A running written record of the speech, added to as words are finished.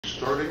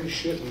start any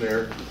shit in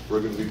there,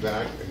 we're gonna be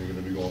back and you're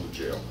gonna be going to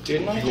jail.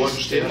 Didn't I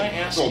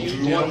ask No, you do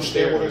you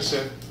understand what I downstairs?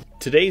 said?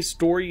 Today's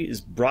story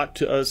is brought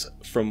to us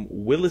from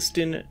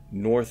Williston,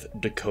 North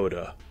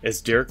Dakota.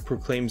 As Derek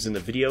proclaims in the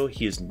video,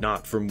 he is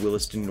not from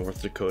Williston,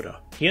 North Dakota.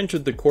 He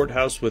entered the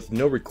courthouse with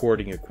no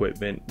recording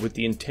equipment with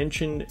the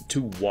intention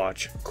to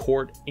watch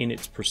court in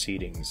its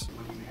proceedings.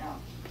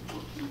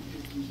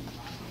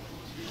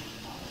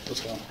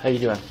 What's going on? How you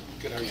doing?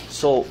 Good, how are you?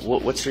 So,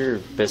 what's your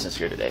business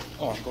here today?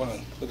 Oh, I'm going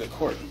to look at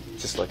court.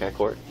 Just look at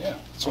court? Yeah,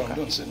 that's what I'm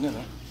doing, sitting in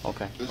there.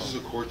 Okay. This is a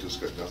court that's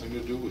got nothing to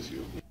do with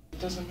you. It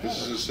doesn't matter.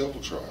 This is a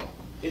civil trial.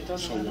 It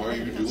doesn't So matter. why are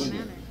you doing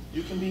that?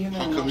 You can be in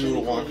there. How come you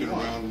were walking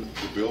around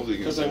the building and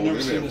Because I've going never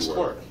in seen this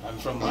everywhere? court. I'm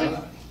from Huh?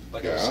 Minot.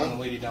 Like I was Yeah? seeing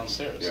the lady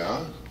downstairs.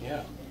 Yeah?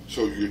 Yeah.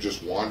 So you're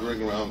just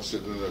wandering around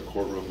sitting in a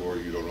courtroom where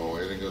you don't know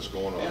anything that's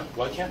going Yeah. on?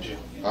 Why can't you?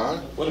 Huh?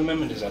 What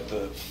amendment is that?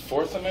 The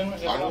Fourth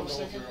Amendment? If I I'm don't not know if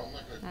mistaken? you're, I'm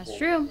not gonna That's quote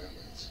true.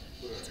 amendments.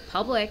 It's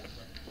public.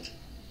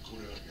 Go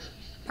down here.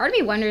 Part of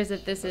me wonders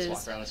if this Let's is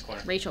walk around this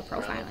corner. racial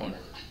Around the profiling. corner.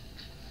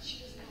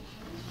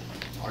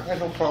 I had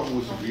no problem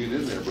with you being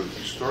in there, but if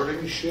you start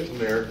any shit in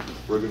there,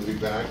 we're gonna be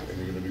back and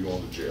you're gonna be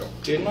going to jail.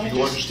 Didn't I Do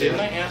you just- understand?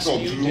 didn't I ask No,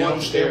 you do you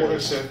understand what I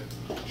downstairs? said?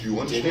 Do you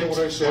understand what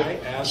I said?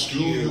 I asked Do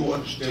you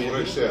understand what I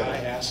didn't said? I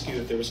asked you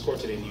if there was court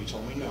today and you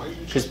told me no.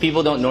 Because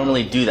people don't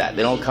normally do that.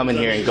 They don't come in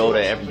here and go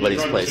to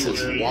everybody's places.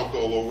 You walk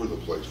all over the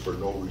place for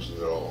no reason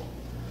at all.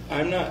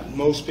 I'm not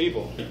most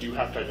people. You do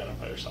have to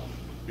identify yourself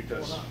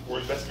because we're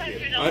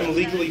investigating. I'm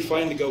legally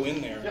fine to go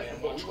in there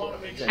and watch court.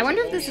 I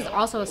wonder if this is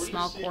also a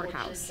small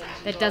courthouse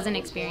that doesn't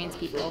experience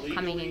people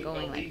coming and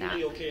going like that.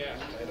 Legally okay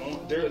act. I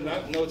don't, they're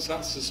not, no, it's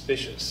not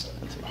suspicious.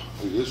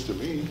 It is to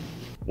me.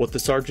 What the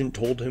sergeant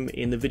told him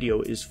in the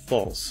video is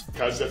false.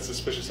 Because that's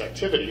suspicious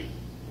activity,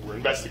 we're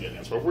investigating.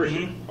 That's what we're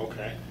here.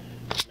 Okay.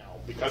 Now,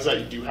 because of that,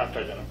 you do have to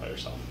identify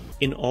yourself.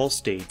 In all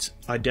states,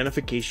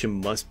 identification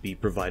must be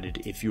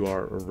provided if you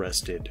are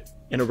arrested.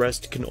 An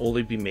arrest can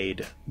only be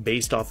made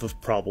based off of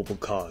probable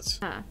cause.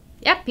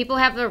 Yep, people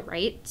have the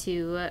right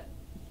to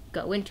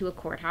go into a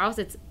courthouse.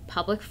 It's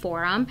public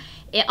forum.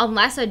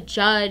 Unless a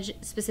judge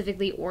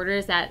specifically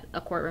orders that a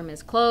courtroom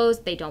is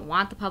closed, they don't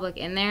want the public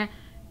in there,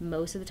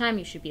 most of the time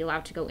you should be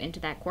allowed to go into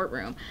that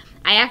courtroom.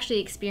 I actually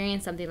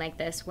experienced something like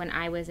this when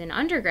I was in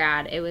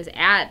undergrad. It was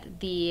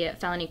at the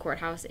felony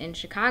courthouse in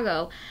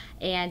Chicago,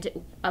 and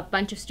a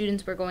bunch of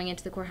students were going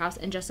into the courthouse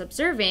and just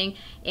observing,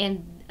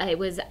 and it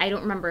was, I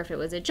don't remember if it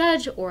was a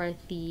judge or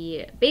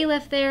the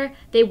bailiff there,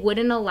 they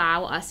wouldn't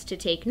allow us to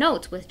take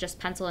notes with just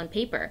pencil and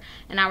paper.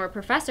 And our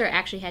professor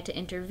actually had to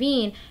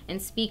intervene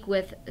and speak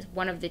with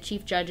one of the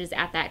chief judges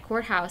at that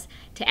courthouse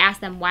to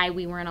ask them why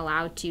we weren't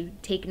allowed to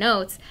take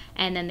notes,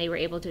 and then they were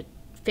able to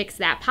fix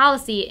that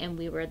policy, and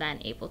we were then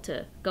able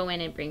to go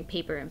in and bring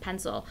paper and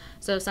pencil.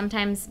 So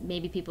sometimes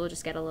maybe people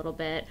just get a little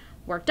bit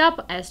worked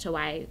up as to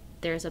why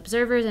there's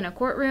observers in a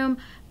courtroom,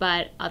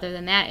 but other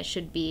than that, it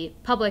should be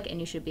public and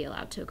you should be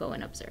allowed to go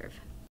and observe.